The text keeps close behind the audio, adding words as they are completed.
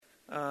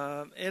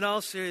In all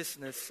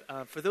seriousness,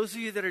 for those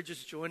of you that are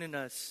just joining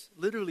us,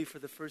 literally for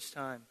the first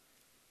time,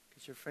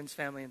 because your friend's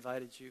family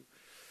invited you,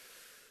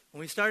 when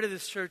we started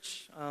this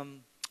church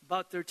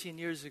about 13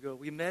 years ago,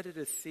 we met at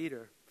a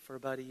theater for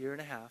about a year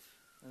and a half.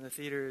 And the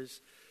theater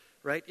is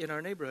right in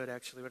our neighborhood,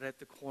 actually, right at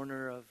the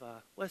corner of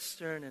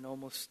Western and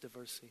almost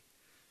Diversey.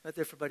 Right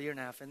there for about a year and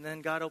a half. And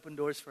then God opened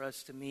doors for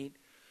us to meet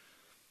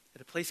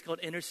at a place called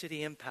Inner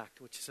City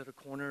Impact, which is at a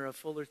corner of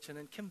Fullerton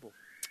and Kimball.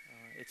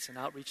 It's an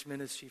outreach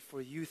ministry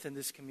for youth in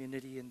this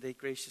community, and they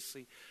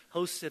graciously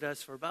hosted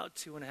us for about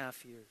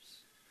 2.5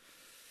 years.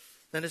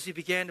 Then as we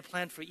began to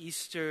plan for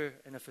Easter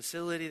in a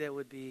facility that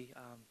would be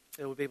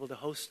able to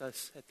host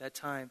us at that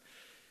time,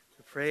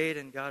 we prayed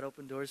and God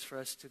opened doors for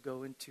us to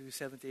go into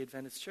Seventh-day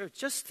Adventist Church,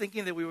 just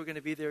thinking that we were going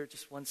to be there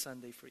just one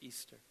Sunday for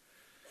Easter.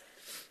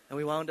 And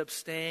we wound up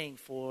staying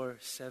for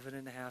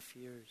 7.5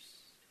 years,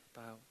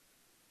 about.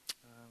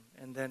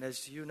 And then,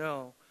 as you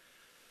know,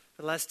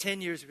 for the last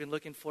 10 years, we've been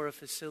looking for a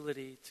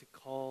facility to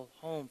call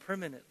home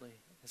permanently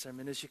as our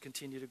ministry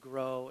continued to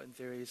grow and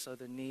various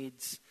other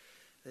needs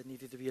that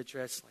needed to be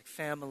addressed, like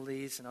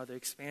families and other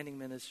expanding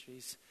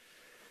ministries,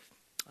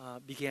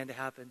 began to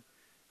happen.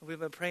 And we've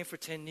been praying for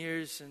 10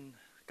 years, and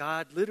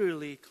God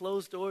literally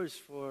closed doors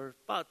for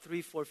about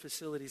 3-4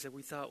 facilities that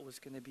we thought was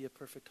going to be a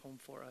perfect home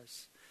for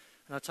us.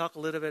 And I'll talk a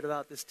little bit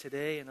about this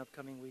today and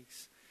upcoming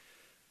weeks.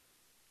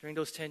 During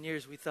those 10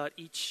 years, we thought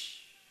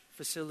each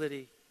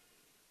facility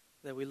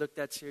that we looked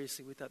at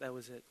seriously, we thought that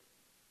was it.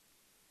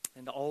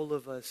 And all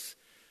of us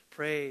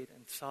prayed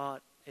and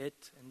sought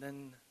it. And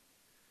then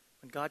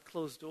when God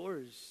closed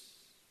doors,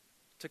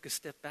 took a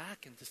step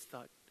back and just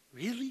thought,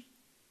 really?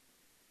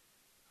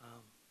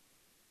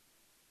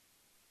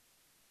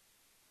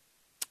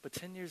 But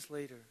 10 years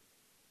later,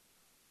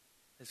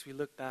 as we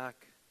look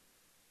back,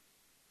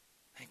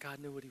 and God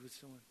knew what he was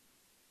doing.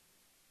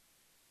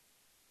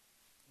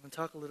 I'm going to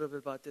talk a little bit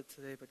about that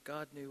today, but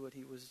God knew what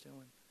he was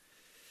doing.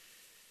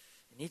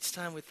 And each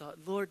time we thought,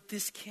 Lord,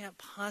 this can't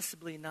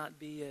possibly not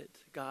be it.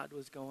 God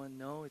was going,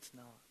 no, it's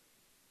not.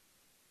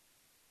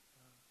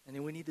 And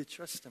then we need to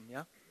trust him,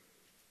 yeah?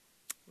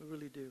 We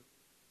really do.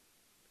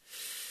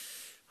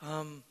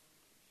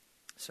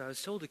 So I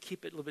was told to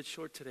keep it a little bit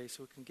short today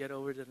so we can get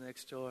over to the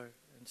next door.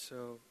 And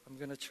so I'm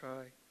going to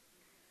try.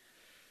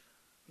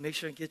 Make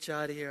sure and get you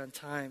out of here on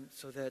time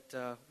so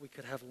that we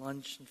could have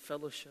lunch and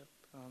fellowship.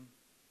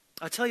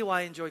 I'll tell you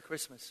why I enjoy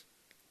Christmas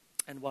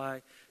and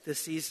why this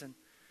season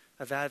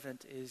of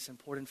Advent is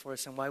important for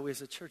us and why we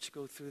as a church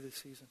go through this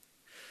season.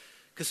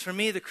 Because for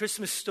me, the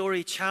Christmas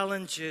story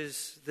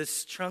challenges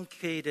this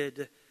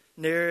truncated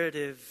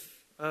narrative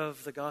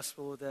of the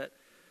gospel that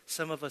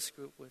some of us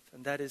grew up with,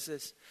 and that is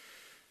this.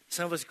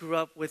 Some of us grew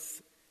up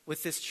with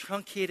this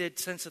truncated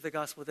sense of the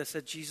gospel that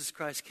said Jesus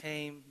Christ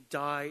came,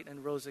 died,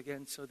 and rose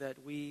again so that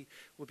we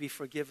would be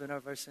forgiven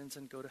of our sins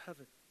and go to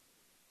heaven.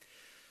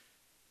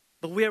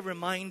 But we are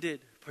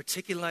reminded,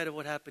 particularly in light of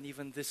what happened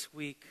even this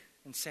week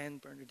in San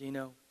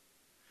Bernardino,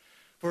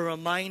 we're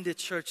reminded,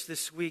 church,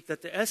 this week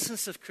that the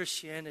essence of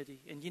Christianity,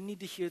 and you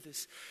need to hear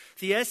this,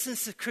 the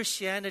essence of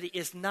Christianity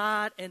is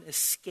not an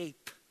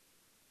escape.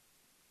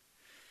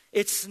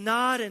 It's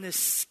not an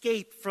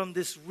escape from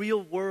this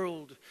real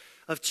world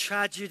of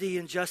tragedy,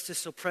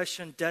 injustice,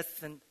 oppression,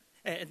 death,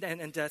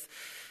 and death.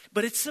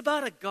 But it's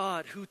about a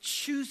God who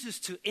chooses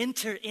to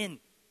enter in.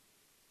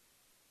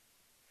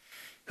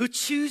 Who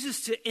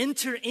chooses to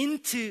enter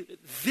into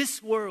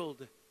this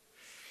world,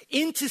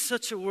 into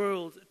such a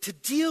world to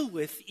deal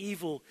with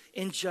evil,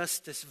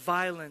 injustice,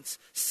 violence,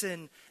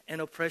 sin, and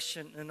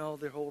oppression in all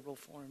their horrible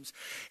forms.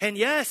 And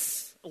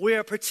yes, we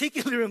are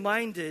particularly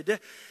reminded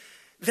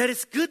that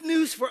it's good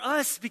news for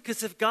us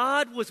because if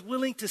God was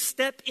willing to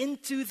step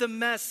into the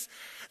mess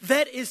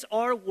that is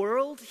our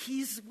world,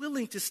 he's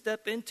willing to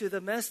step into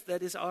the mess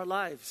that is our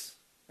lives.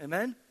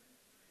 Amen?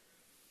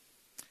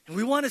 And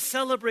we want to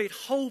celebrate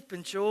hope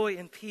and joy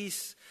and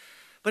peace.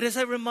 But as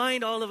I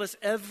remind all of us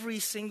every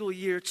single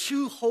year,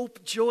 true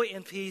hope, joy,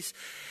 and peace,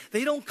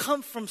 they don't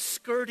come from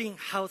skirting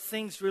how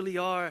things really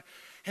are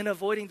and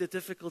avoiding the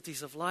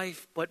difficulties of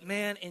life, but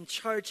man, in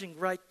charging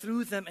right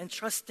through them and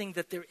trusting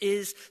that there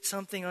is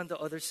something on the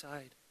other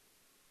side.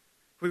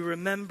 We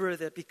remember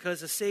that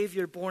because a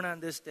Savior born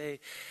on this day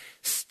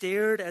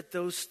stared at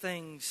those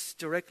things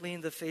directly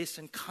in the face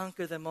and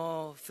conquered them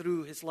all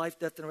through his life,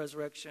 death, and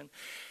resurrection.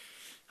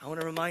 I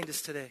want to remind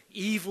us today,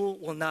 evil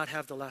will not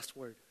have the last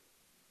word.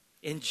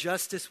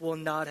 Injustice will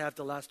not have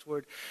the last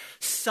word.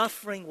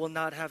 Suffering will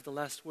not have the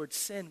last word.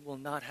 Sin will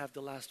not have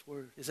the last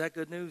word. Is that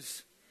good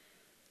news?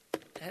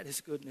 That is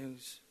good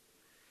news.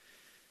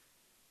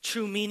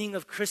 True meaning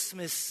of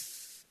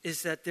Christmas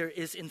is that there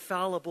is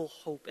infallible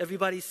hope.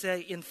 Everybody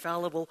say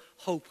infallible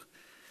hope.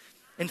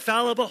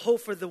 Infallible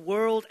hope for the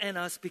world and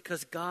us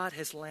because God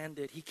has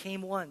landed. He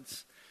came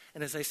once.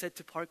 And as I said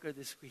to Parker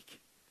this week,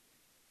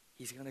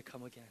 he's going to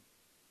come again.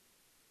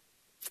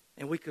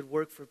 And we could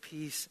work for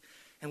peace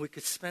and we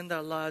could spend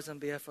our lives on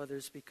behalf of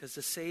others because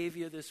the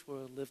Savior of this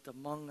world lived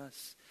among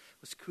us,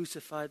 was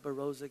crucified but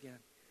rose again.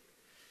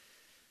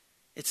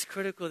 It's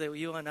critical that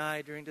you and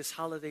I, during this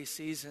holiday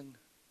season,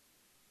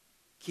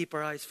 keep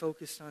our eyes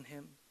focused on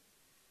him.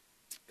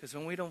 Because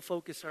when we don't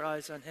focus our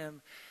eyes on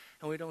him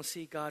and we don't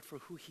see God for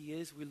who he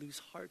is, we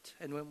lose heart.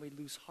 And when we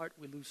lose heart,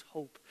 we lose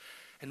hope.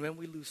 And when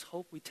we lose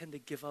hope, we tend to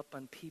give up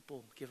on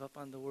people, give up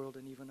on the world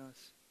and even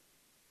us.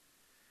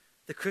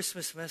 The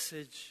Christmas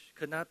message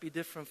could not be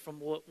different from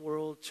what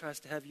world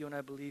tries to have you and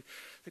I believe.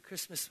 The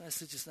Christmas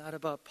message is not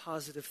about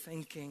positive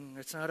thinking.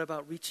 It's not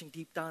about reaching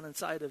deep down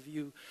inside of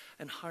you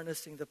and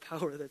harnessing the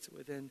power that's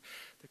within.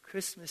 The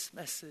Christmas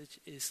message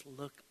is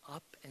look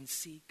up and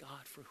see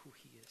God for who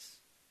he is.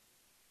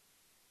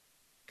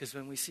 Because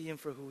when we see him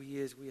for who he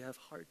is, we have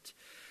heart.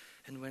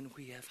 And when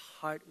we have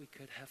heart, we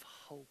could have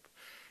hope.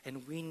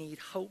 And we need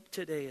hope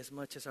today as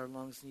much as our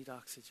lungs need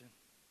oxygen.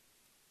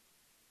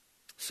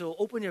 So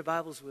open your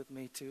Bibles with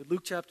me to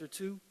Luke chapter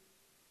 2.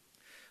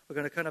 We're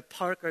going to kind of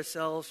park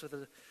ourselves for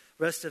the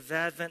rest of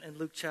Advent in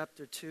Luke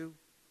chapter 2.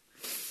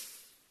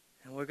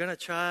 And we're going to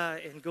try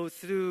and go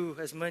through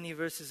as many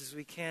verses as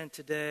we can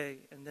today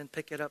and then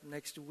pick it up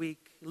next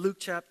week. Luke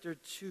chapter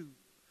 2.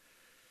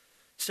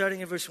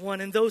 Starting in verse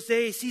 1, in those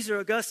days, Caesar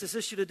Augustus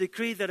issued a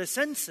decree that a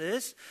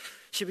census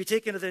should be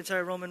taken of the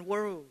entire Roman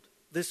world.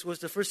 This was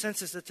the first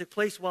census that took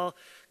place while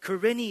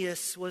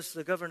Quirinius was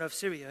the governor of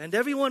Syria. And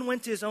everyone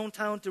went to his own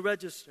town to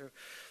register.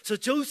 So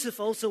Joseph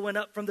also went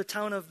up from the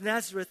town of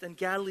Nazareth in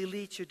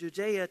Galilee to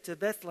Judea to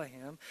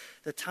Bethlehem,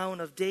 the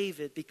town of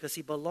David, because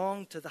he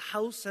belonged to the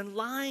house and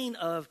line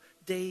of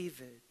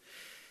David.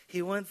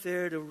 He went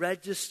there to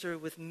register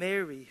with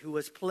Mary, who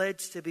was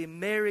pledged to be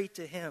married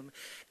to him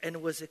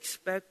and was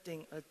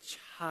expecting a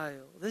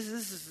child. This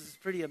is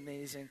pretty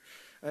amazing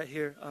right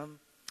here.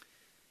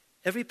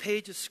 Every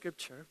page of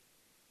Scripture,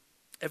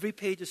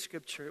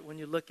 when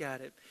you look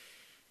at it,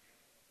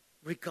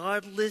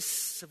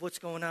 regardless of what's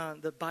going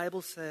on, the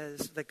Bible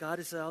says that God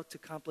is out to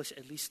accomplish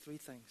at least three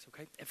things,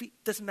 okay?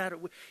 Doesn't matter.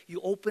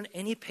 You open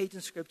any page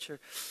in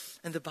Scripture,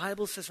 and the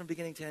Bible says from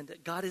beginning to end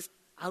that God is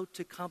out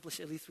to accomplish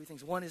at least three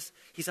things. One is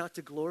he's out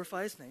to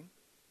glorify his name.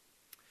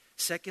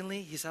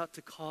 Secondly, he's out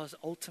to cause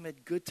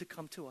ultimate good to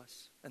come to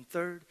us. And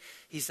third,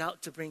 he's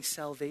out to bring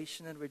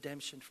salvation and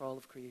redemption for all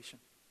of creation.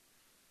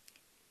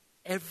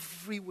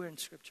 Everywhere in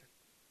Scripture,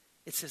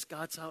 it says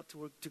God's out to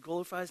work to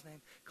glorify his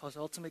name, cause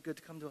ultimate good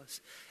to come to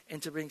us,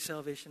 and to bring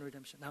salvation and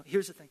redemption. Now,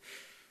 here's the thing.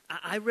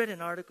 I read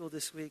an article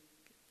this week,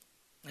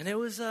 and it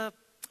was a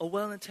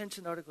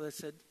well-intentioned article that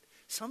said,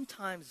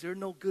 sometimes there are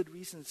no good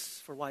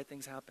reasons for why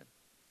things happen.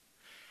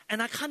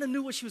 And I kind of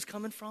knew where she was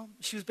coming from.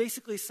 She was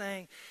basically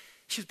trying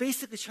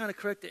to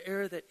correct the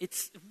error that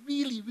it's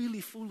really, really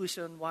foolish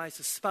and unwise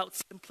to spout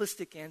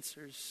simplistic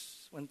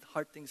answers when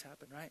hard things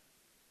happen, right?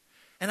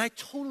 And I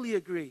totally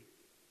agree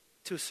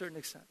to a certain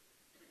extent.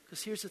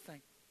 Because here's the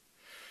thing.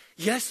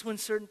 Yes, when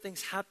certain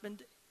things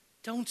happened,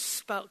 don't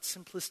spout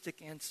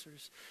simplistic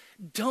answers.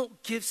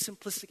 Don't give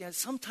simplistic answers.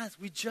 Sometimes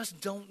we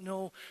just don't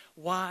know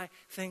why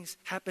things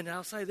happen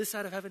outside this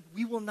side of heaven.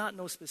 We will not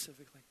know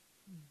specifically.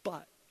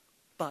 But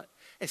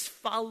as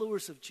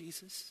followers of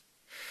Jesus,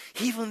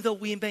 even though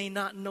we may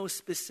not know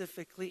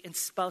specifically and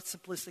spout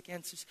simplistic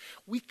answers,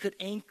 we could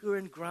anchor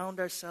and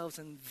ground ourselves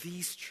in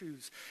these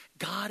truths.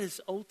 God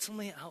is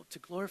ultimately out to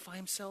glorify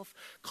himself,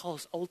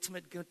 cause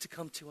ultimate good to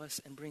come to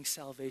us, and bring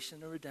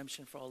salvation and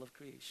redemption for all of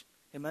creation.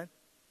 Amen?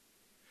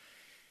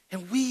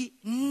 And we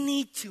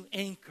need to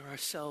anchor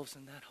ourselves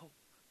in that hope.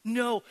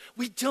 No,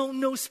 we don't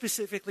know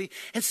specifically.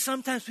 And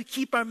sometimes we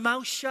keep our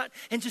mouth shut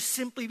and just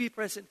simply be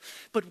present.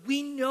 But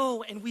we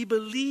know and we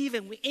believe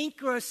and we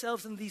anchor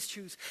ourselves in these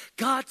truths.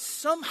 God,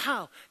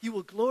 somehow you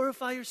will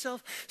glorify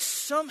yourself.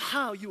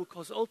 Somehow you will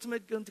cause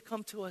ultimate good to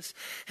come to us.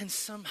 And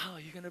somehow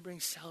you're going to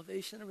bring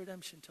salvation and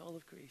redemption to all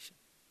of creation.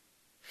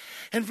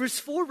 And verse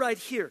 4 right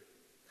here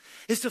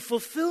is the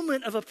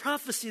fulfillment of a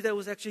prophecy that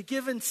was actually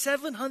given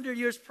 700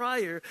 years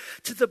prior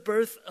to the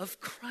birth of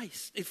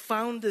Christ. It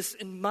found this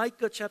in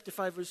Micah chapter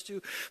 5 verse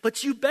 2.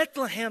 But you,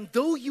 Bethlehem,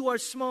 though you are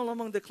small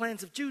among the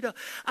clans of Judah,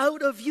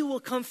 out of you will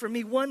come for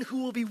me one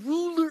who will be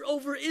ruler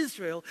over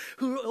Israel,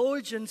 whose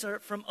origins are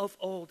from of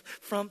old,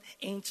 from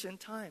ancient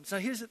times. Now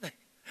here's the thing.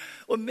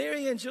 What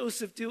Mary and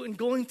Joseph do in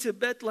going to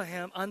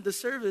Bethlehem on the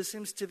service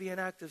seems to be an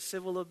act of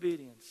civil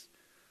obedience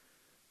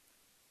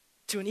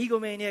to an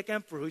egomaniac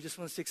emperor who just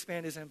wants to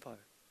expand his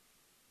empire.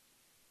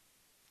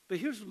 But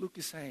here's what Luke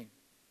is saying.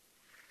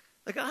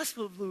 The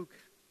Gospel of Luke,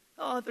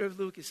 the author of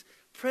Luke is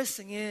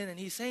pressing in and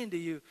he's saying to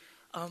you,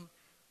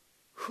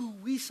 who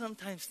we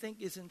sometimes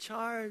think is in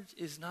charge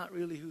is not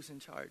really who's in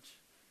charge.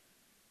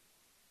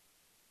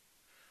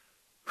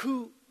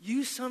 Who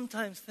you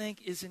sometimes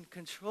think is in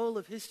control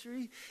of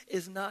history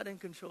is not in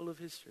control of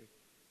history.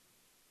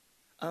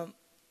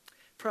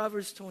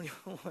 Proverbs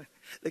 21,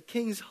 the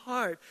king's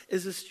heart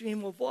is a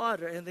stream of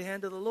water in the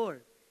hand of the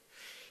Lord.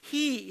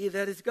 He,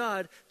 that is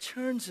God,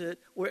 turns it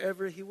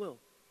wherever he will.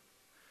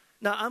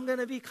 Now, I'm going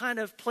to be kind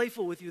of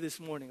playful with you this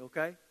morning,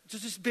 okay?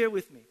 Just bear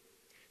with me.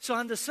 So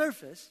on the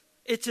surface,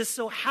 it just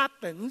so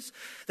happens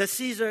that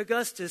Caesar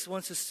Augustus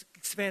wants to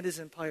expand his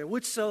empire,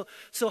 which so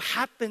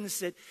happens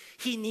that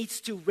he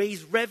needs to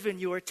raise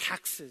revenue or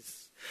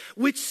taxes.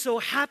 which so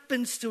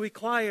happens to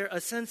require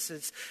a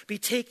census be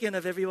taken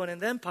of everyone in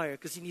the empire,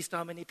 because he needs to know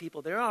how many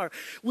people there are,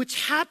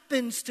 which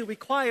happens to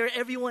require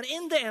everyone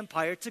in the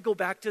empire to go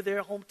back to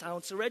their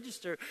hometowns to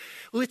register,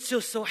 which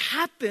just so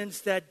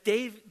happens that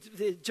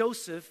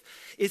Joseph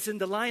is in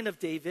the line of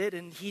David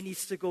and he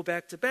needs to go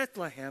back to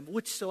Bethlehem,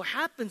 which so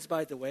happens,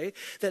 by the way,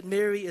 that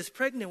Mary is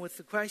pregnant with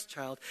the Christ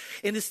child.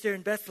 And it's there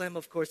in Bethlehem,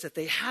 of course, that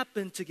they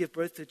happen to give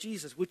birth to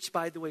Jesus, which,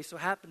 by the way, so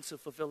happens to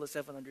fulfill a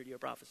 700-year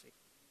prophecy.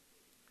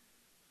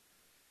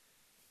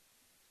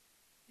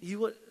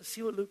 You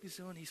see what Luke is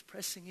doing? He's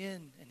pressing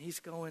in and he's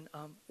going,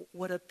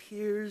 what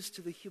appears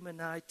to the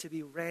human eye to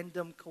be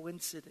random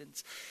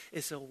coincidence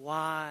is a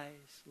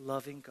wise,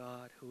 loving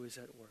God who is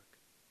at work.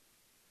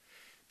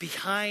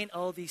 Behind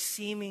all these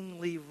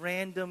seemingly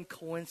random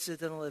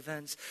coincidental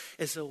events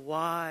is a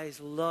wise,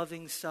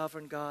 loving,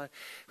 sovereign God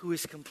who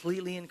is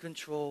completely in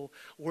control,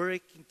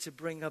 working to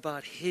bring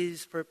about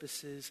his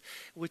purposes,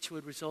 which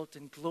would result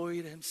in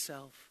glory to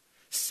himself,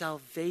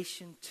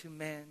 salvation to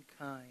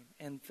mankind,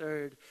 and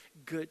third,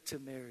 good to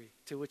Mary.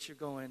 To which you're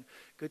going,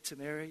 good to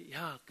Mary?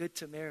 Yeah, good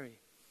to Mary.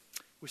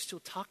 We're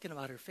still talking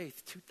about her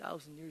faith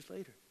 2,000 years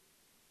later.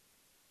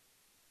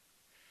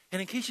 And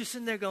in case you're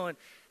sitting there going,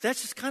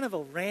 that's just kind of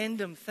a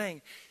random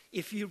thing.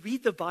 If you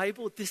read the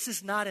Bible, this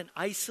is not an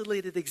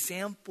isolated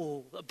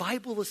example. The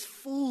Bible is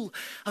full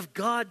of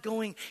God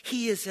going,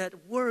 he is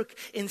at work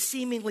in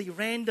seemingly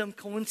random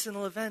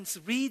coincidental events.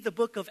 Read the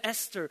book of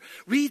Esther.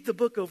 Read the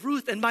book of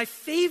Ruth. And my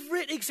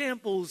favorite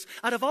examples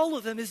out of all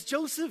of them is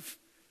Joseph.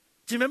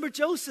 Do you remember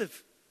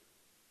Joseph?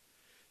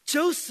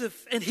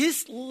 Joseph and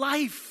his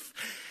life.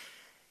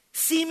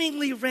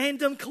 Seemingly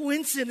random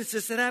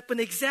coincidences that happen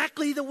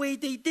exactly the way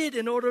they did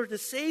in order to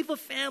save a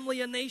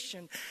family, a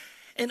nation,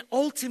 and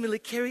ultimately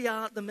carry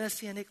out the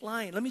Messianic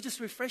line. Let me just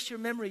refresh your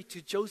memory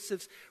to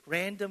Joseph's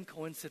random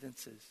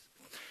coincidences.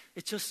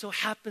 It just so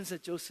happens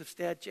that Joseph's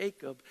dad,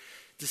 Jacob,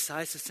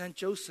 decides to send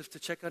Joseph to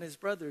check on his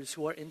brothers,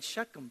 who are in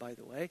Shechem, by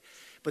the way.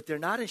 But they're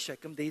not in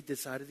Shechem. They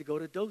decided to go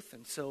to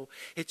Dothan. So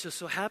it just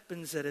so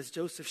happens that as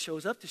Joseph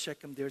shows up to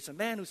Shechem, there's a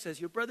man who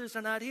says, your brothers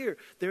are not here.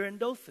 They're in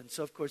Dothan.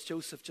 So, of course,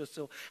 Joseph just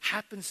so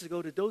happens to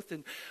go to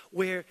Dothan,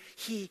 where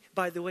he,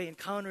 by the way,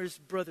 encounters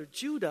brother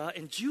Judah.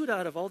 And Judah,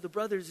 out of all the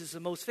brothers, is the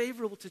most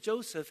favorable to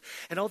Joseph.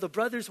 And all the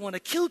brothers want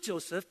to kill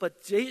Joseph.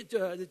 But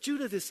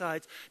Judah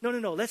decides, no,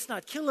 let's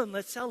not kill him.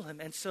 Let's sell him.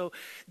 And so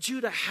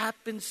Judah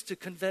happens to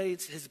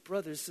convince his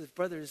brothers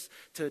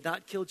to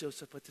not kill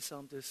Joseph, but to sell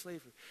him to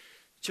slavery.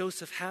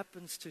 Joseph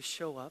happens to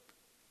show up,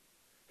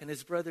 and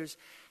his brothers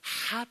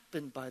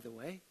happen, by the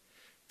way,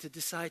 to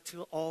decide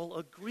to all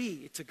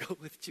agree to go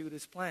with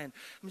Judah's plan.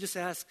 I'm just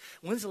ask,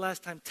 when's the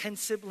last time 10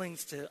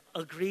 siblings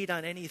agreed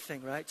on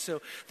anything, right?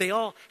 So they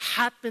all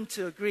happen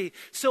to agree.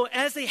 So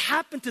as they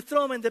happen to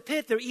throw him in the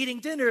pit, they're eating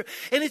dinner,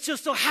 and it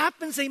just so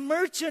happens a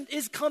merchant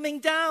is coming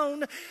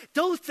down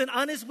Dothan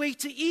on his way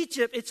to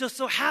Egypt. It just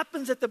so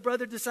happens that the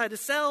brother decided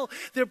to sell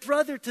their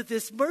brother to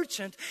this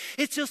merchant.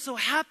 It just so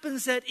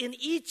happens that in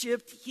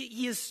Egypt,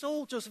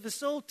 Joseph is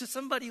sold to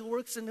somebody who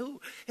works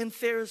in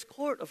Pharaoh's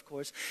court, of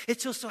course. It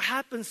just so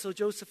happens, so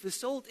Joseph is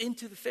sold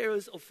into the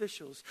Pharaoh's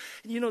officials.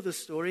 And you know the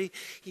story.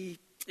 He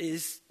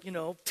is,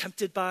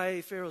 tempted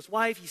by Pharaoh's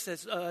wife. He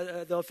says,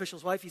 the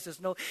official's wife, he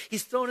says no.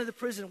 He's thrown into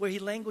prison where he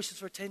languishes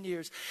for 10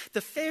 years. The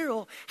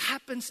Pharaoh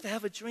happens to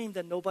have a dream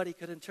that nobody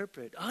could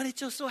interpret. And it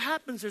just so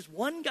happens there's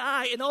one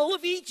guy in all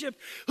of Egypt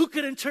who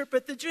could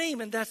interpret the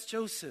dream, and that's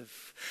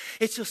Joseph.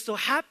 It just so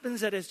happens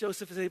that as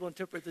Joseph is able to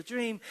interpret the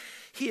dream,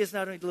 he is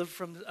not only delivered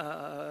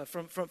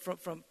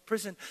from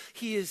prison,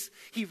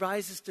 he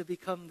rises to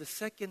become the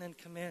second in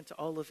command to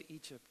all of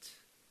Egypt,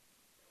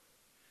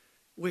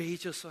 where he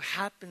just so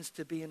happens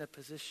to be in a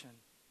position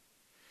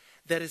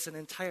that is an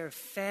entire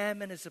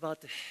famine is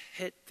about to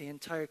hit the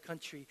entire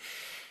country.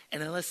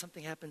 And unless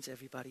something happens,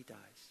 everybody dies.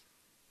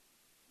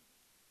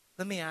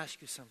 Let me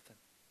ask you something.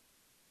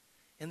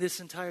 In this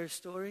entire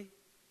story,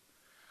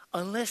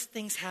 unless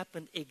things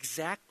happened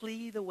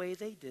exactly the way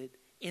they did,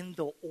 in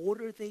the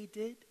order they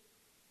did,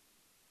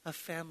 a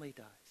family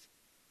dies.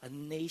 A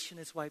nation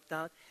is wiped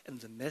out, and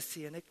the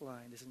Messianic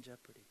line is in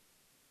jeopardy.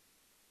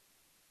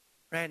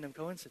 Random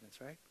coincidence,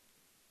 right?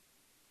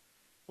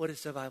 What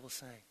is the Bible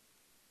saying?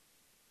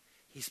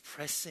 He's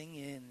pressing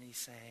in and he's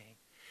saying,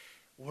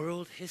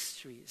 world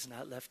history is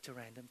not left to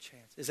random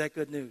chance. Is that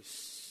good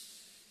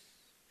news?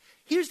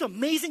 Here's the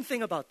amazing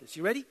thing about this.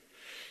 You ready?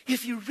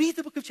 If you read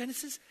the book of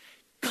Genesis,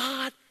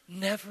 God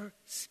never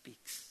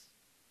speaks.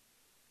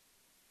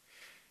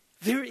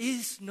 There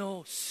is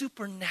no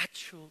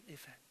supernatural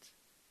event.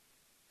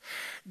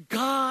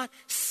 God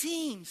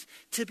seems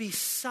to be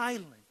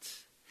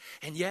silent.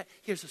 And yet,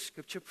 here's what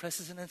Scripture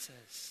presses in and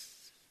says,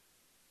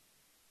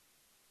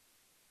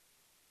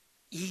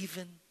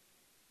 even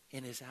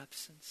in his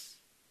absence,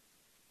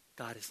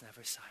 God is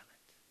never silent.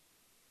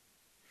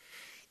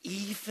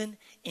 Even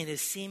in his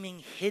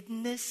seeming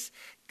hiddenness,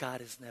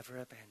 God has never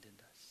abandoned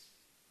us.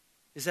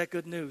 Is that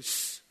good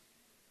news?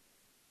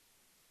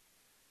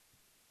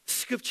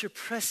 Scripture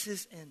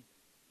presses in.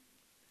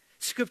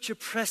 Scripture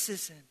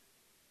presses in.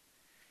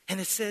 And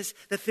it says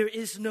that there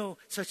is no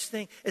such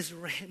thing as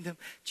random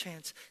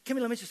chance. Kimmy,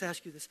 let me just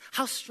ask you this.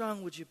 How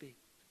strong would you be?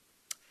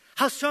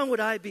 How strong would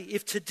I be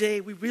if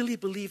today we really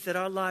believe that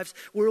our lives,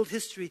 world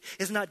history,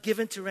 is not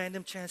given to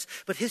random chance,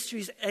 but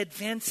history is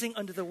advancing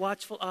under the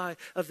watchful eye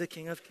of the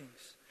King of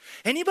Kings?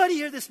 Anybody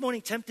here this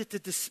morning tempted to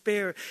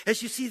despair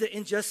as you see the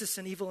injustice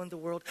and evil in the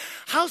world?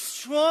 How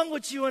strong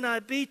would you and I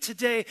be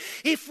today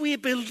if we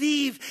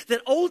believe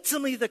that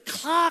ultimately the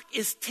clock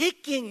is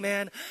ticking,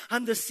 man,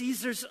 on the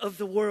Caesars of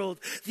the world,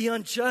 the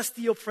unjust,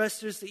 the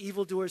oppressors, the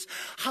evildoers?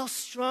 How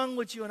strong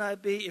would you and I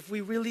be if we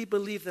really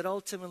believe that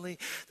ultimately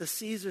the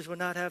Caesars will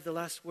not have the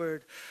last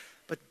word,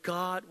 but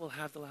God will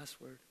have the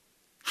last word?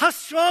 How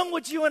strong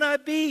would you and I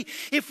be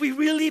if we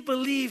really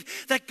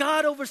believe that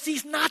God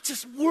oversees not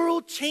just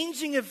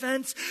world-changing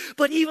events,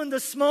 but even the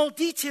small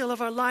detail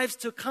of our lives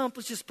to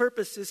accomplish His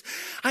purposes?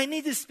 I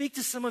need to speak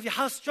to some of you.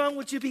 How strong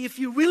would you be if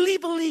you really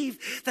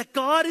believe that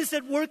God is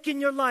at work in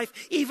your life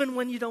even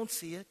when you don't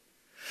see it?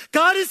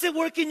 God is at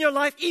work in your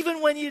life even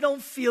when you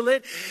don't feel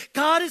it.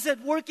 God is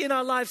at work in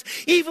our lives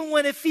even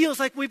when it feels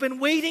like we've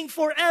been waiting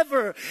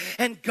forever.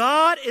 And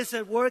God is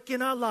at work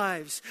in our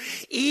lives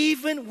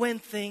even when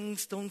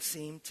things don't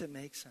seem to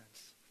make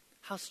sense.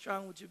 How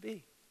strong would you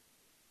be?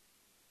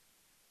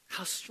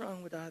 How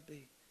strong would I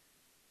be?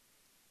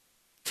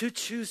 To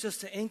choose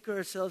just to anchor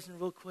ourselves in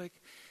real quick.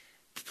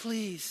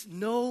 Please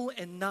know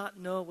and not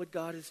know what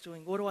God is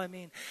doing. What do I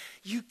mean?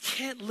 You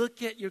can't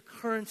look at your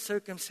current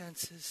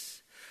circumstances.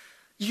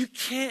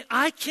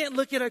 I can't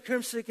look at our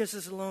current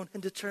circumstances alone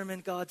and determine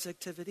God's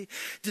activity,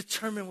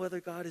 determine whether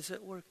God is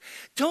at work.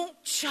 Don't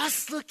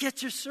just look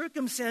at your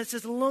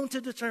circumstances alone to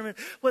determine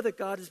whether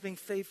God is being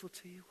faithful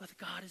to you, whether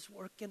God is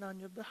working on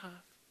your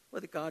behalf,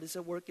 whether God is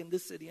at work in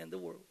this city and the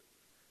world.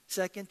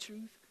 Second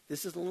truth,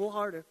 this is a little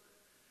harder.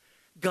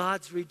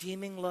 God's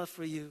redeeming love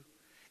for you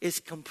is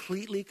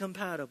completely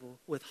compatible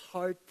with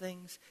hard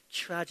things,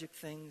 tragic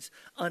things,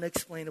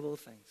 unexplainable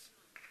things.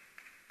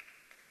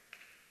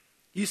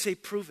 You say,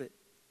 prove it.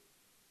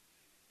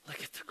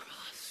 Look at the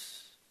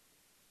cross.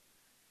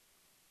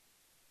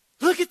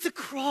 Look at the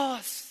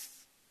cross.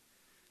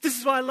 This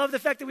is why I love the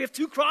fact that we have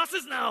two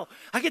crosses now.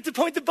 I get to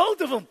point to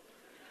both of them.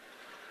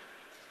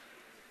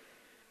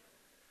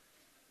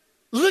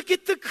 Look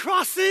at the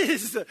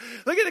crosses.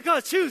 Look at the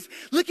cross. Choose.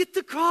 Look at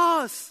the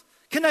cross.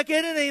 Can I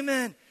get an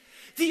amen?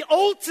 The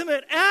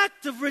ultimate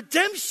act of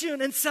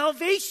redemption and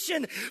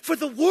salvation for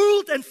the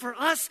world and for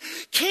us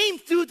came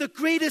through the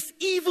greatest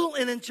evil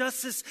and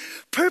injustice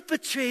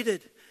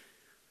perpetrated.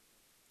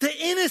 The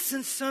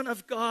innocent Son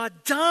of God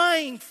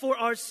dying for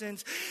our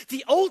sins.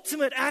 The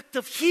ultimate act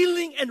of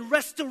healing and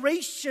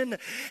restoration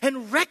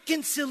and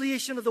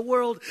reconciliation of the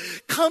world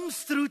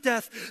comes through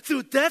death.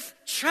 Through death,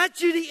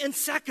 tragedy, and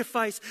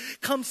sacrifice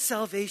comes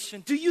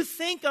salvation. Do you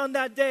think on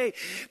that day,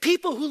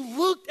 people who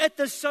looked at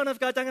the Son of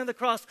God dying on the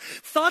cross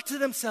thought to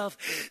themselves,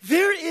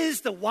 there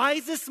is the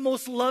wisest,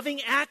 most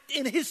loving act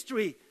in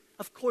history?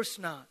 Of course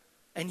not.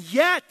 And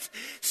yet,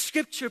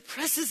 Scripture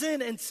presses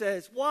in and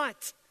says,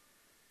 what?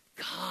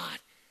 God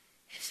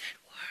is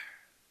at work.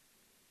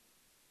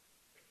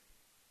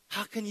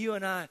 How can you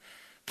and I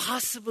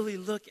possibly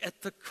look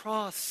at the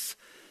cross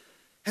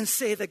and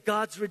say that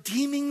God's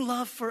redeeming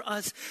love for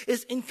us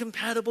is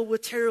incompatible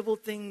with terrible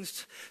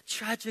things,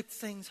 tragic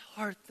things,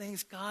 hard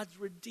things? God's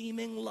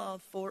redeeming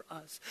love for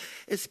us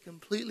is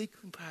completely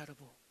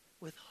compatible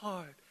with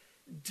hard,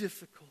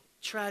 difficult,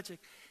 tragic,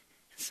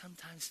 and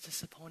sometimes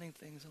disappointing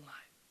things in life.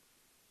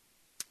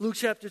 Luke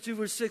chapter 2,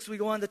 verse 6, we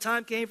go on. The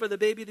time came for the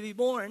baby to be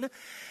born,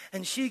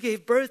 and she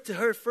gave birth to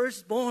her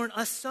firstborn,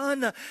 a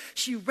son.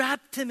 She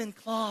wrapped him in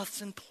cloths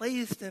and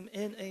placed him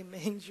in a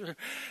manger.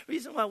 The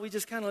reason why we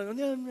just kind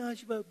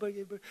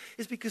of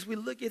is because we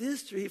look at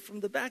history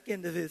from the back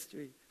end of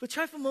history. But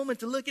try for a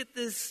moment to look at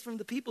this from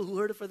the people who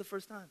heard it for the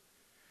first time.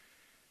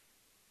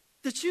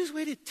 The Jews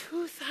waited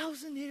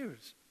 2,000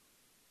 years.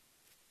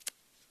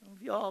 Some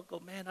of y'all go,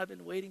 man, I've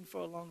been waiting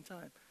for a long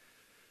time.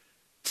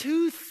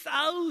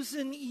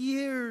 2,000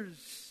 years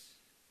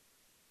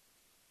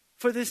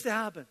for this to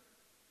happen.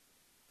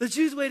 The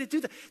Jews waited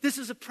 2,000. This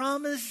was a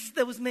promise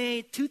that was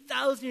made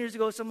 2,000 years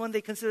ago, someone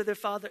they considered their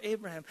father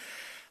Abraham.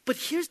 But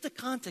here's the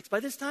context. By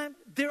this time,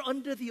 they're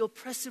under the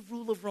oppressive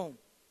rule of Rome.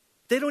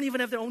 They don't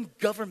even have their own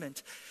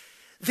government.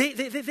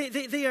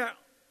 They are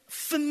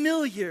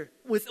familiar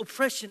with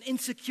oppression,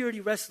 insecurity,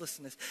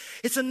 restlessness.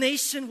 It's a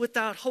nation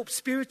without hope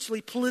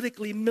spiritually,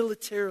 politically,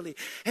 militarily.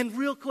 And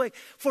real quick,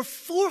 for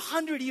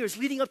 400 years,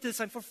 leading up to this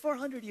time, for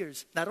 400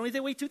 years, not only did they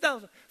wait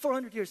 2,000,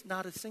 400 years,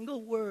 not a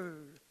single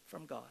word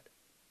from God.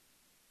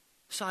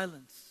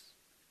 Silence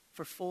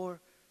for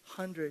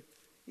 400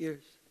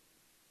 years.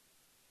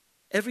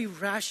 Every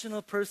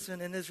rational person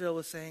in Israel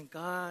was saying,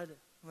 God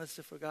must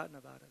have forgotten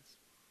about us.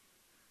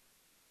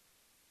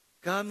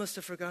 God must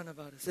have forgotten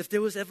about us. If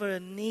there was ever a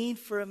need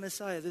for a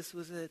Messiah, this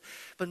was it.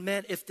 But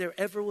man, if there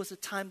ever was a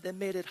time that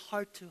made it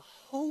hard to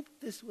hope,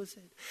 this was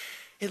it.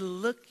 It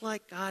looked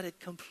like God had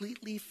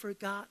completely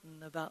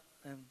forgotten about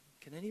them.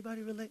 Can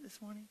anybody relate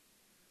this morning?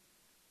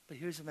 But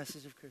here's the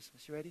message of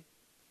Christmas. You ready?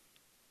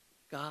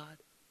 God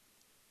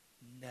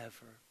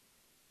never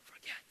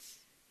forgets.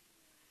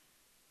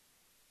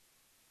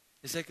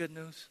 Is that good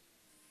news?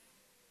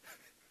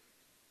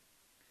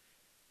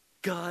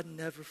 God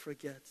never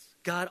forgets.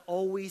 God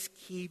always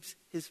keeps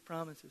his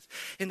promises.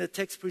 In the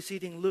text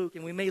preceding Luke,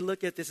 and we may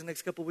look at this in the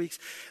next couple of weeks,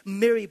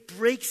 Mary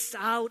breaks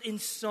out in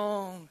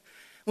song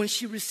when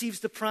she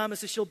receives the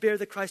promise that she'll bear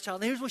the Christ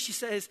child. And here's what she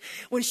says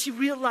when she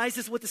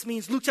realizes what this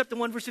means. Luke chapter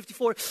 1, verse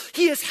 54.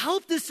 He has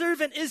helped his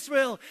servant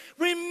Israel,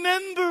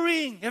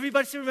 remembering,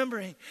 everybody say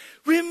remembering,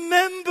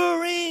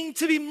 remembering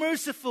to be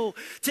merciful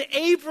to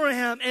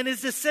Abraham and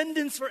his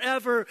descendants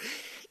forever,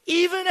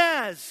 even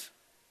as,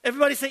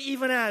 everybody say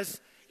even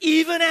as,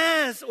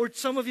 or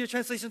some of your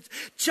translations,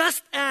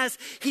 just as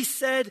he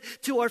said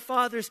to our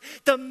fathers.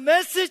 The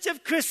message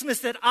of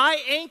Christmas that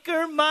I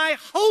anchor my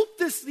hope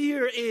this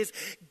year is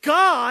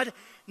God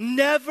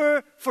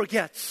never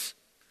forgets.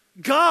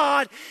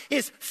 God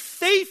is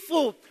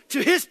faithful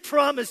to his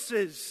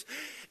promises.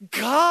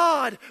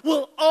 God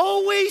will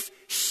always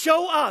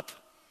show up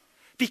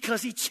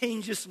because he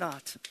changes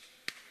not.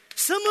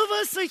 Some of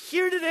us are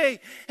here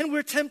today and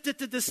we're tempted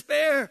to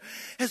despair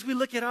as we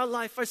look at our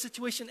life, our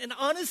situation. And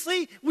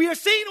honestly, we are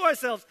saying to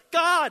ourselves,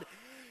 God,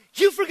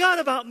 you forgot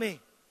about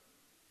me.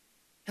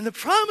 And the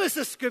promise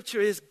of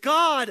Scripture is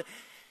God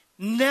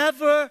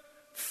never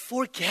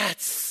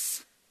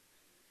forgets.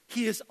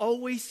 He is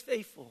always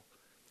faithful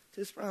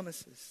to his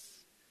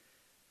promises.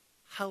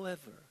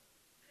 However,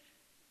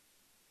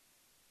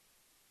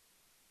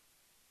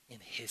 in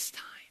his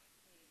time.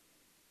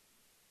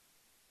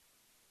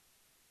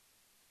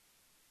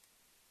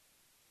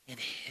 In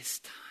his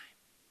time.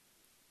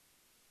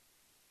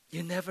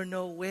 You never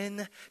know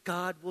when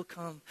God will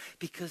come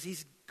because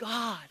he's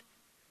God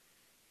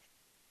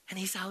and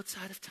he's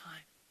outside of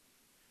time.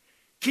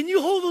 Can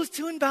you hold those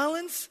two in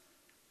balance?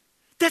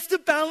 That's the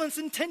balance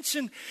and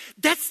tension.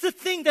 That's the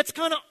thing that's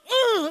kind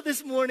of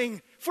this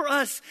morning for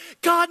us.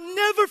 God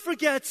never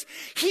forgets.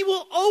 He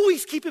will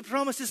always keep his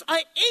promises. I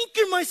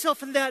anchor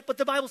myself in that, but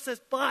the Bible says,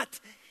 but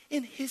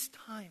in his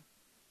time.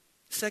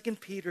 2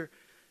 Peter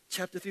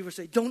Chapter 3, verse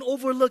 8. Don't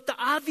overlook the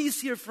obvious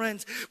here,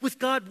 friends. With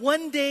God,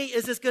 one day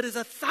is as good as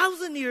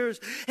 1,000 years,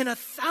 and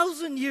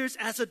 1,000 years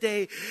as a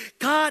day.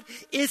 God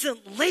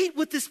isn't late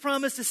with this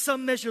promise as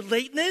some measure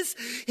lateness.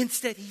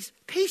 Instead, he's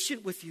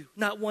patient with you,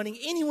 not wanting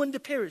anyone to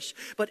perish,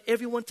 but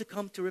everyone to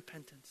come to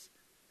repentance.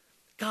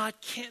 God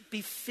can't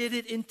be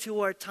fitted into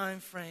our time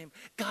frame.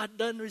 God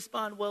doesn't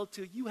respond well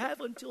to, you have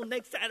until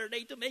next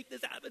Saturday to make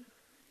this happen.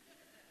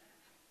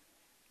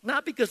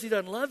 Not because he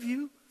doesn't love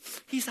you.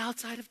 He's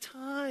outside of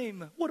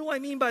time. What do I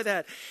mean by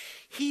that?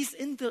 He's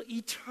in the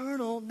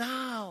eternal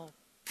now.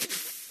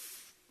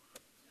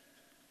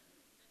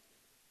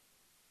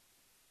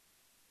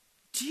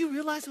 Do you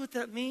realize what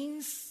that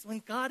means?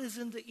 When God is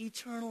in the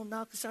eternal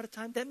now, outside of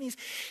time, that means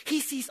he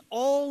sees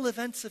all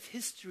events of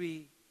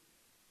history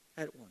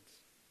at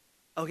once.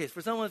 Okay,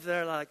 for some of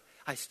them, like,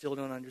 I still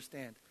don't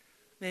understand.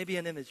 Maybe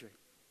an imagery.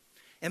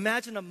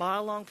 Imagine a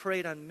mile-long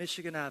parade on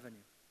Michigan Avenue.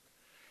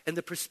 And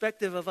the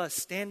perspective of us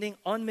standing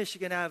on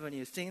Michigan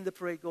Avenue, seeing the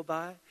parade go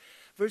by,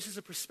 versus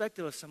the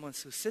perspective of someone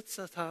who sits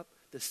atop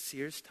the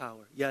Sears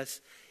Tower. Yes,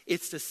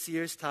 it's the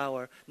Sears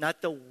Tower,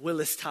 not the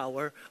Willis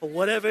Tower, or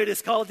whatever it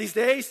is called these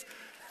days.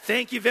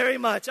 Thank you very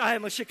much. I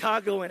am a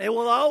Chicagoan. It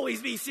will always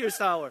be Sears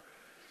Tower.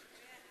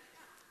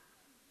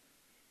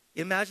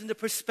 Imagine the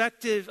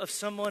perspective of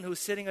someone who's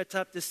sitting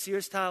atop the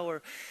Sears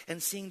Tower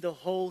and seeing the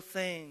whole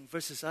thing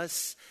versus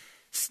us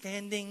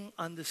standing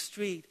on the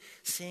street,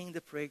 seeing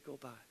the parade go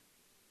by.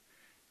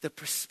 The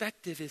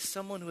perspective is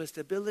someone who has the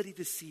ability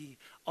to see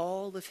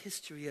all of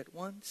history at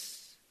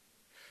once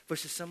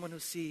versus someone who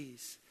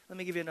sees. Let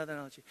me give you another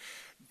analogy.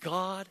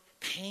 God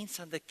paints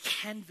on the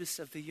canvas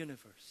of the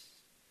universe.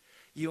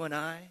 You and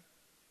I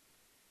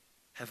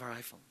have our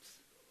iPhones.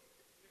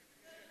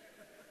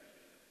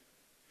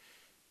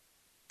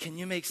 Can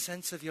you make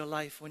sense of your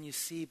life when you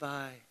see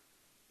by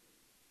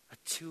a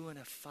 2 and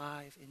a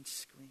 5-inch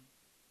screen?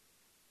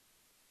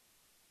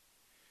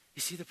 You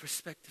see the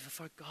perspective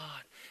of our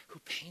God who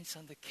paints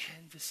on the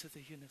canvas of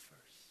the universe.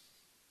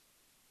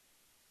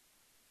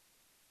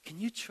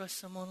 Can you trust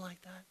someone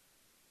like that?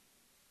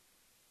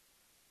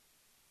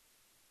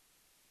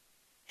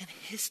 In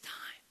his time.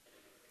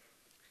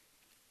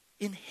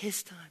 In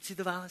his time. See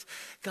the balance?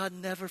 God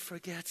never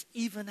forgets,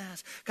 even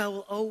as God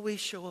will always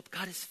show up.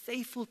 God is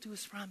faithful to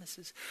his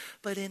promises,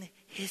 but in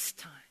his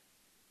time.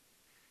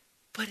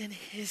 But in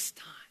his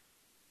time.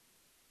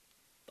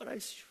 But I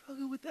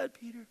struggle with that,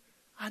 Peter.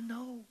 I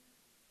know.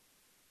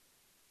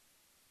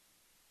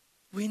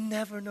 We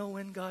never know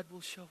when God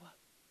will show up.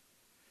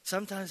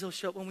 Sometimes he'll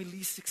show up when we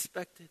least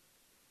expect it.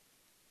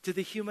 To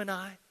the human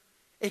eye,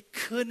 it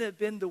couldn't have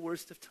been the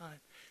worst of time.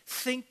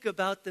 Think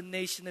about the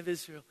nation of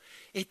Israel.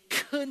 It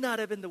could not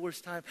have been the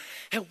worst time.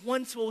 At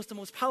once what was the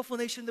most powerful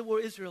nation in the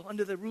world, Israel,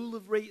 under the rule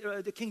of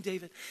the King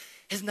David,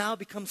 has now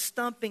become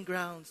stomping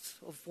grounds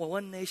for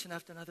one nation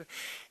after another.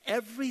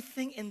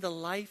 Everything in the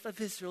life of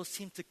Israel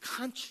seemed to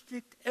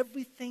contradict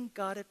everything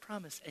God had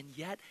promised. And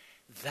yet,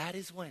 that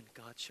is when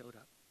God showed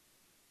up.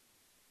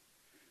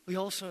 We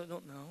also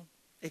don't know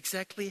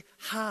exactly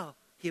how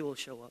he will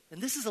show up.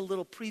 And this is a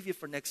little preview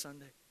for next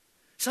Sunday.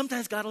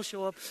 Sometimes God will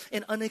show up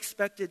in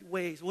unexpected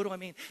ways. What do I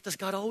mean? Does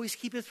God always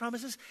keep his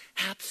promises?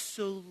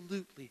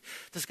 Absolutely.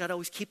 Does God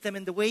always keep them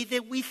in the way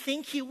that we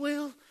think he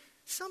will?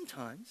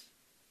 Sometimes.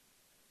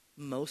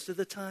 Most of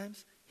the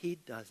times, he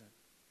doesn't.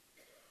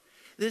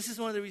 This is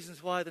one of the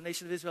reasons why the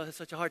nation of Israel has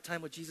such a hard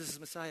time with Jesus as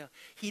Messiah.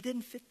 He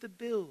didn't fit the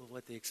bill of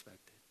what they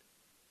expected.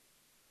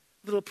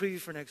 Little preview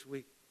for next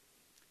week.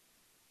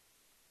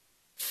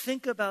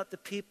 Think about the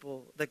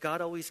people that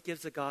God always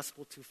gives the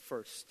gospel to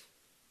first.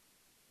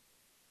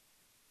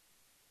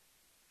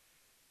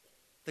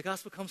 The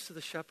gospel comes to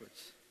the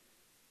shepherds.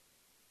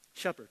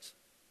 Shepherds.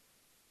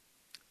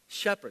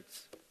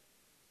 Shepherds.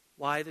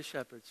 Why the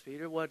shepherds,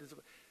 Peter? What is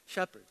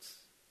shepherds?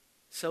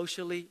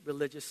 Socially,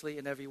 religiously,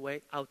 in every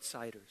way,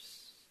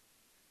 outsiders.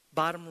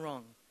 Bottom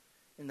rung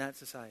in that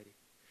society.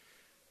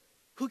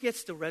 Who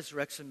gets the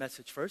resurrection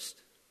message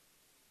first?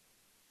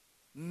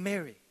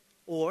 Mary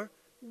or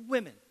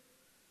women.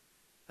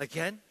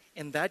 Again,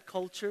 in that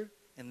culture,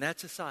 in that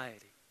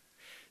society.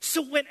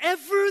 So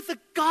whenever the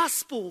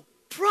gospel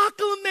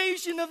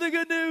proclamation of the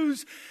good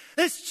news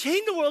that's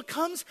changed the world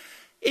comes,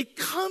 it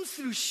comes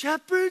through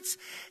shepherds,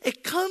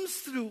 it comes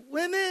through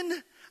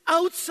women,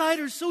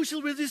 outsiders,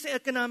 social, religious,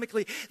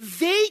 economically.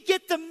 They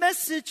get the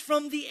message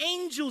from the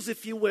angels,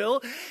 if you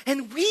will,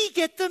 and we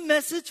get the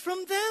message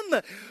from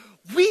them.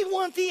 We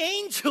want the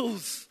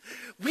angels.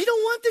 We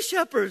don't want the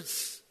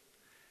shepherds.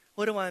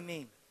 What do I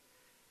mean?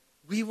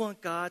 We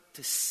want God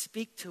to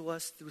speak to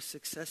us through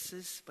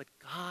successes, but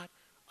God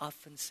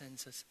often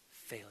sends us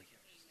failures.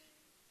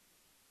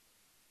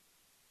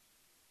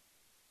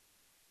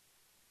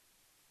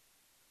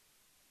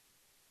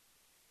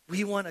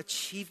 We want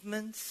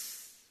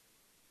achievements,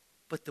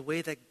 but the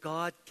way that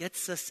God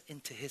gets us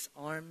into his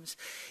arms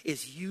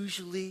is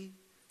usually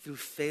through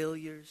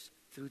failures,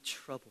 through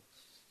troubles.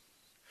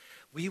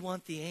 We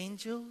want the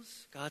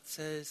angels, God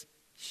says,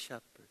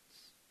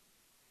 shepherds,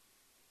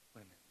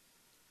 women.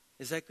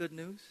 Is that good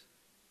news?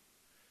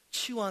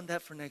 Chew on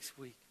that for next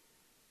week.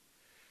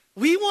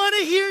 We want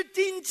to hear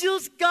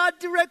angels, God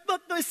direct,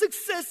 but no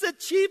success,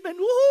 achievement.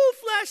 Woo,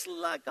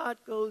 flashlight. God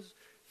goes,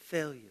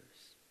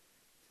 failures,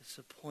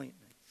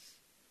 disappointments.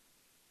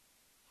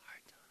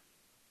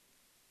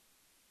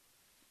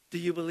 Do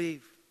you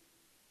believe?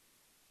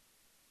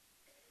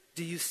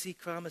 Do you see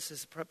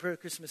promises?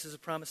 Christmas is a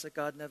promise that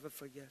God never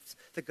forgets,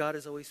 that God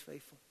is always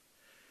faithful.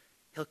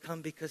 He'll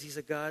come because he's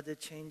a God that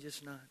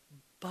changes not.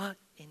 But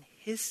in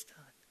his time,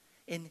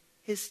 in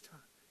his time,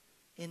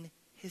 in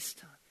his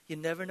time. You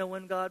never know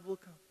when God will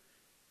come,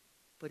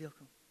 but he'll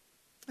come.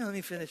 Now let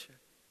me finish here.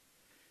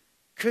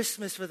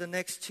 Christmas for the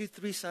next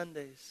 2-3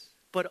 Sundays,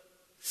 but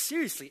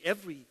seriously,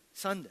 every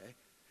Sunday,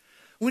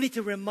 we need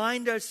to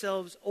remind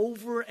ourselves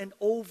over and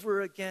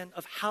over again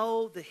of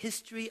how the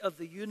history of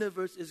the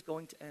universe is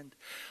going to end,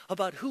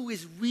 about who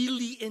is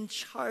really in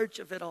charge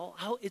of it all,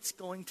 how it's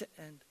going to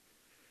end.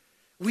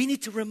 We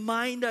need to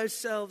remind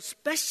ourselves,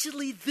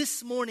 especially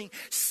this morning,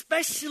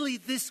 especially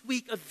this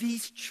week, of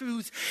these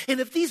truths. And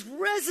if these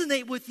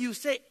resonate with you,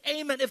 say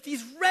amen. If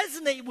these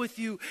resonate with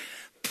you,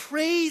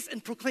 praise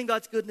and proclaim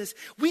God's goodness.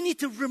 We need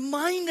to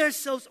remind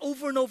ourselves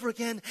over and over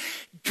again,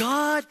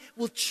 God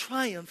will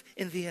triumph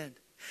in the end.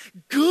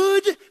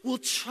 Good will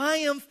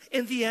triumph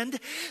in the end.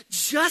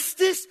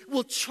 Justice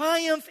will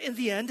triumph in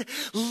the end.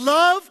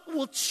 Love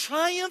will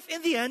triumph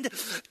in the end.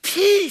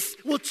 Peace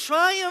will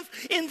triumph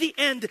in the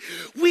end.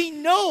 We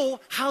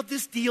know how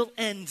this deal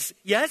ends.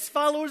 Yes,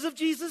 followers of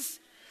Jesus?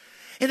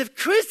 And if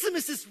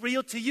Christmas is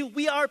real to you,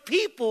 we are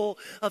people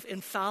of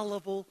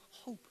infallible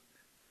hope.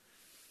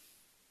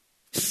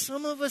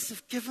 Some of us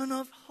have given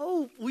up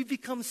hope. We've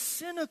become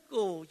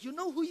cynical. You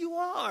know who you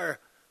are.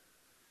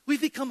 We've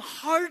become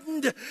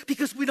hardened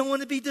because we don't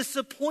want to be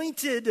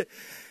disappointed.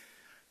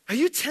 Are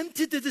you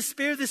tempted to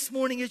despair this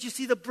morning as you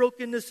see the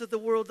brokenness of the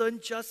world, the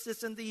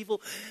injustice and the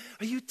evil?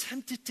 Are you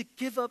tempted to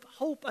give up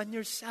hope on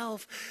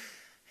yourself,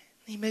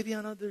 maybe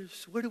on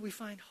others? Where do we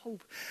find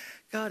hope?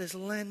 God has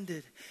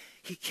landed.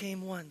 He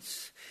came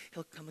once.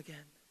 He'll come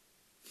again.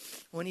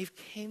 When he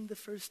came the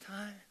first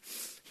time,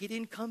 he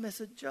didn't come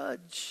as a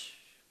judge.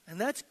 And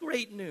that's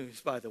great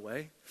news, by the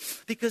way,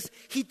 because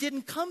he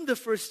didn't come the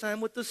first time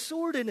with the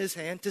sword in his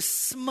hand to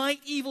smite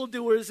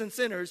evildoers and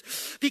sinners.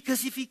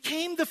 Because if he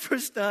came the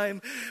first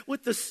time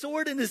with the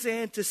sword in his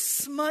hand to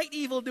smite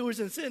evildoers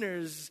and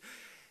sinners,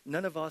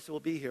 none of us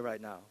will be here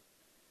right now.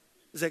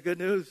 Is that good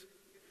news?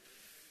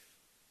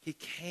 He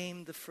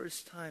came the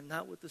first time,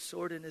 not with the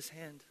sword in his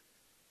hand,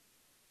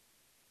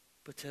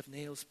 but to have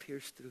nails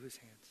pierced through his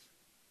hands.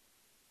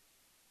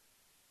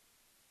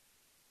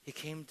 He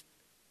came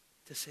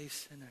to save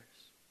sinners,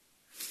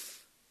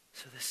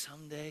 so that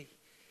someday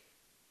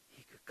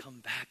he could come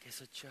back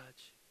as a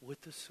judge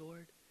with the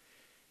sword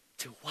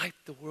to wipe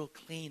the world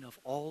clean of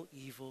all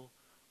evil,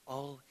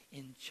 all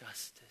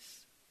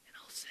injustice, and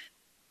all sin.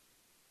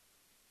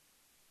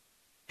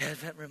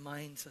 Advent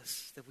reminds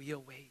us that we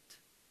await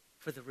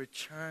for the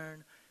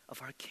return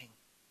of our King,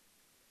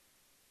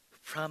 who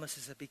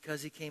promises that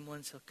because he came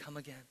once, he'll come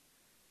again,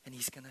 and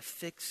he's going to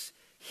fix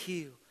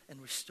heal,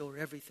 and restore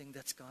everything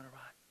that's gone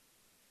awry.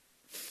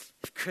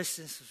 If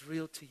Christmas is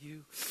real to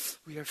you,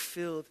 we are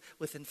filled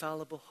with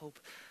infallible hope.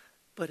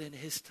 But in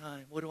his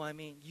time, what do I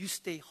mean? You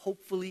stay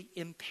hopefully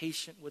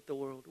impatient with the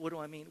world. What do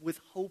I mean? With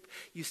hope,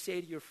 you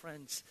say to your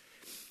friends,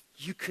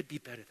 you could be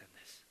better than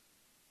this.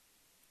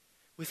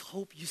 With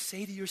hope, you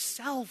say to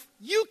yourself,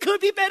 you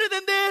could be better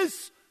than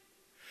this.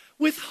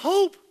 With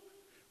hope,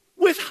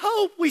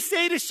 we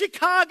say to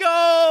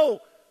Chicago,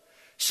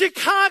 say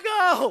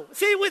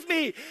it with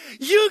me,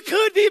 you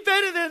could be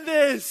better than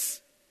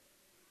this.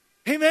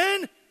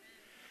 Amen?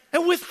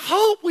 And with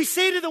hope, we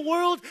say to the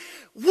world,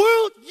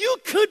 you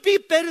could be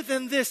better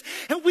than this.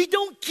 And we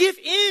don't give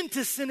in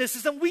to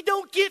cynicism. We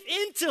don't give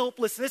in to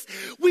hopelessness.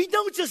 We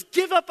don't just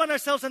give up on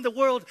ourselves and the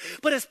world.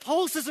 But as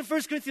Paul says in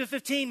 1 Corinthians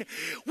 15,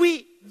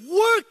 we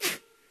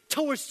work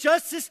towards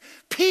justice,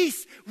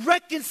 peace,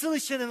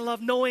 reconciliation, and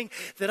love, knowing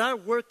that our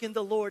work in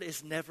the Lord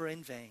is never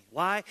in vain.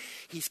 Why?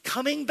 He's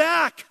coming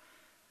back,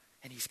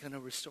 and he's going to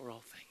restore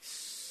all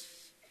things.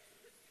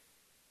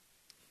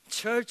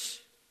 Church,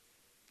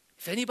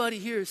 if anybody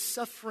here is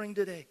suffering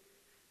today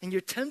and you're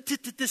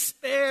tempted to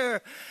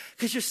despair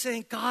because you're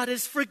saying, God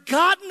has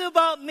forgotten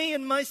about me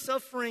and my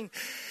suffering.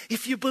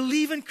 If you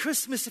believe in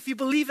Christmas, if you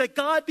believe that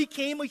God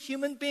became a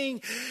human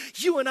being,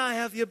 you and I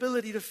have the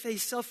ability to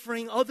face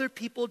suffering. Other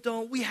people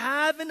don't. We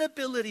have an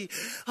ability.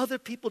 Other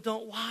people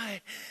don't. Why?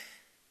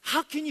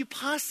 How can you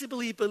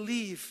possibly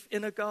believe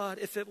in a God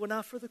if it were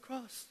not for the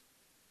cross?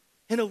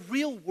 In a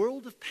real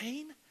world of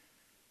pain?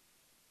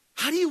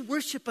 How do you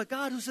worship a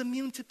God who's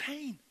immune to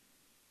pain?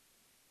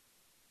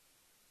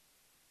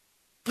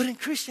 But in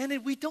Christianity,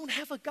 we don't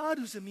have a God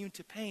who's immune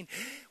to pain.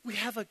 We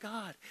have a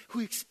God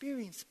who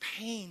experienced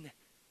pain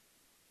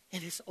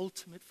in his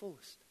ultimate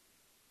fullest.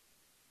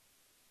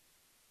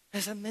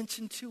 As I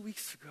mentioned 2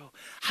 weeks ago,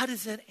 how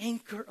does that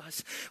anchor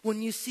us?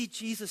 When you see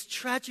Jesus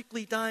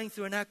tragically dying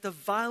through an act of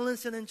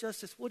violence and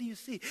injustice, what do you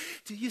see?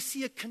 Do you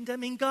see a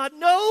condemning God?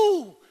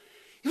 No!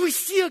 We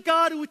see a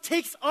God who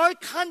takes our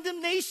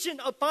condemnation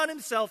upon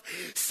himself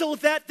so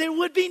that there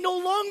would be no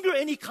longer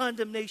any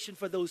condemnation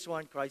for those who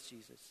are in Christ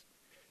Jesus.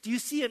 Do you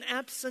see an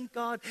absent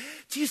God?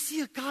 Do you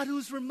see a God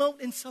who's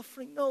remote in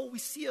suffering? No, we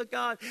see a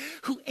God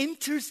who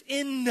enters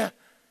in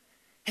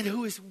and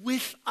who is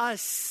with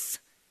us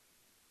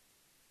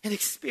in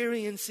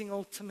experiencing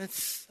ultimate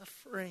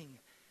suffering.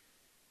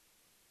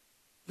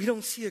 We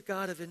don't see a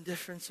God of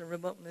indifference and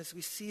remoteness.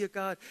 We see a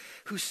God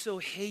who so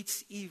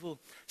hates evil,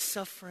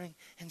 suffering,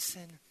 and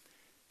sin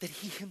that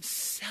he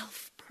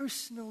himself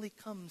personally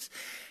comes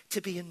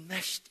to be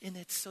enmeshed in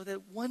it so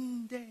that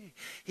one day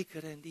he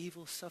could end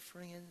evil,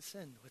 suffering, and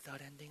sin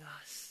without ending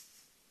us.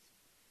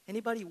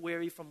 Anybody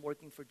weary from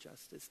working for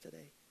justice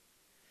today?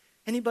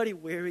 Anybody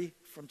weary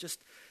from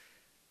just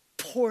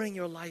pouring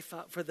your life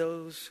out for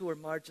those who are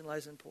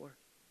marginalized and poor?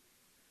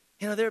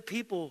 You know, there are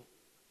people,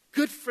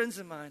 good friends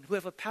of mine, who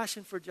have a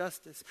passion for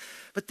justice,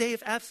 but they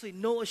have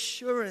absolutely no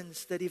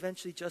assurance that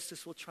eventually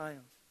justice will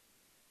triumph.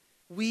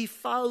 We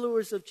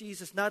followers of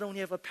Jesus not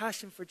only have a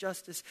passion for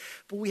justice,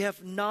 but we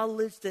have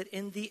knowledge that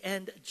in the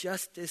end,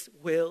 justice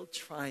will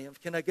triumph.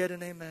 Can I get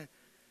an amen?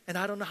 And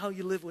I don't know how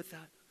you live with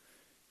that.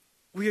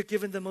 We are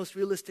given the most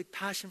realistic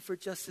passion for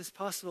justice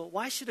possible.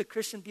 Why should a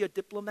Christian be a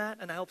diplomat?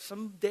 And I hope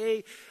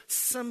someday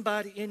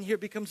somebody in here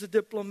becomes a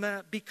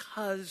diplomat,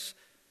 because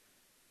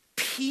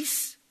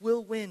peace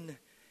will win,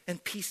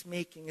 and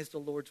peacemaking is the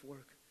Lord's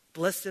work.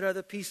 Blessed are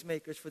the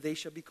peacemakers, for they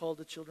shall be called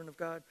the children of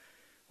God.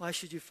 Why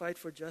should you fight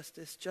for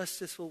justice?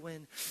 Justice will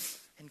win,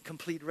 and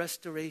complete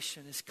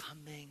restoration is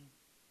coming.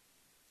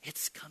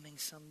 It's coming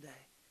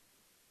someday.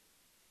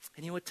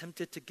 Anyone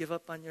tempted to give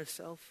up on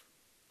yourself?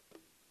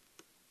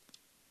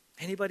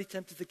 Anybody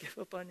tempted to give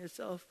up on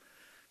yourself?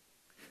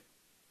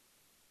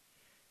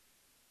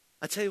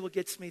 I tell you what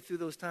gets me through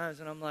those times,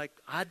 and I'm like,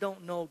 I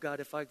don't know,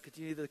 God, if I could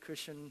continue the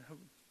Christian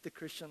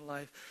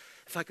life,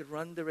 if I could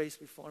run the race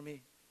before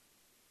me.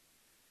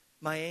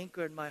 My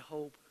anchor and my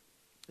hope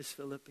is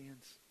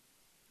Philippians.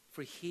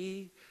 For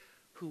he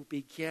who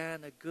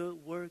began a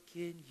good work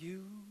in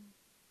you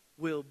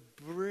will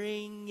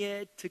bring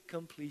it to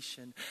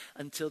completion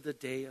until the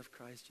day of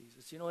Christ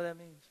Jesus. You know what that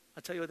means?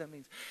 I'll tell you what that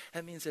means.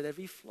 That means that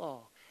every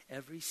flaw,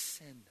 every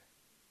sin,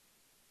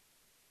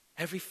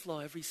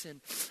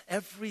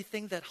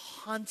 everything that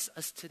haunts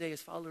us today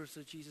as followers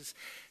of Jesus,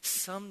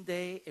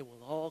 someday it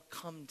will all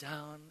come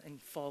down and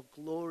fall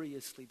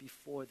gloriously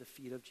before the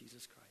feet of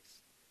Jesus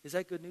Christ. Is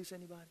that good news,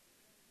 anybody?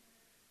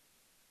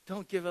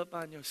 Don't give up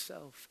on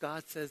yourself.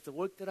 God says, the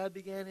work that I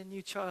began in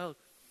you, child,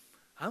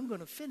 I'm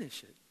going to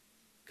finish it,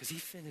 because he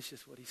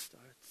finishes what he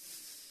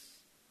starts.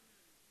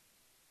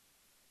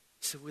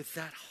 So with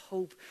that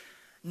hope,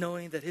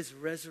 knowing that his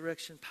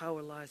resurrection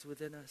power lies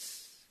within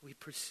us, we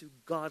pursue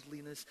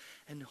godliness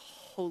and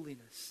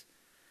holiness,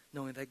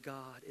 knowing that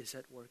God is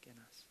at work in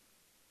us.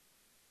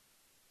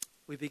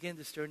 We begin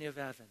this journey of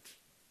Advent.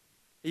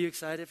 Are you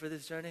excited for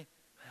this journey?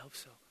 I hope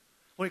so.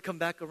 We're going to come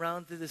back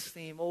around to this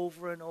theme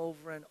over and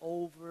over and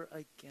over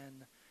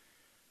again.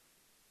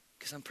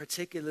 Because I'm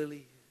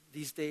particularly,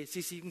 these days,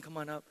 CC, you can come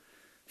on up.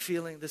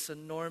 feeling this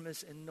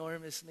enormous,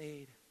 enormous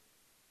need.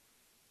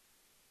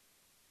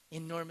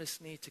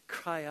 Enormous need to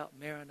cry out,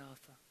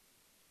 Maranatha.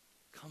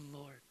 Come,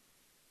 Lord.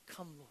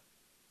 Come, Lord.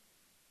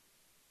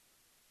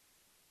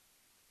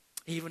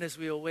 Even as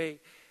we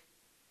await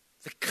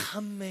the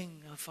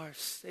coming of our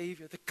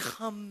Savior, the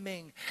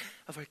coming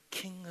of our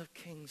King of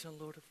Kings and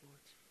Lord of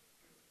Lords,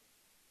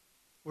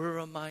 we're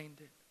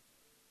reminded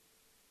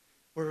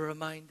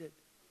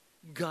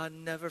God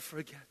never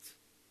forgets,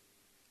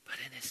 but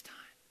in His time.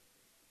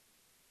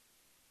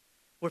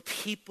 We're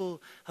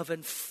people of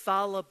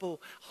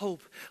infallible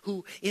hope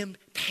who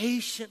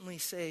impatiently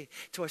say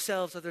to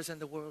ourselves, others,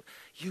 and the world,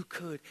 you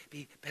could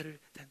be better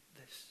than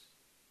this.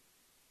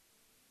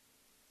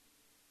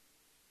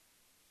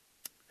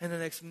 In the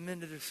next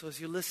minute or so,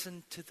 as you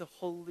listen to the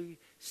Holy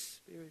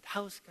Spirit,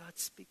 how is God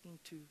speaking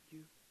to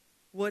you?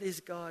 What is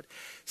God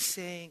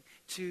saying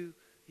to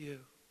you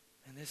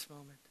in this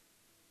moment?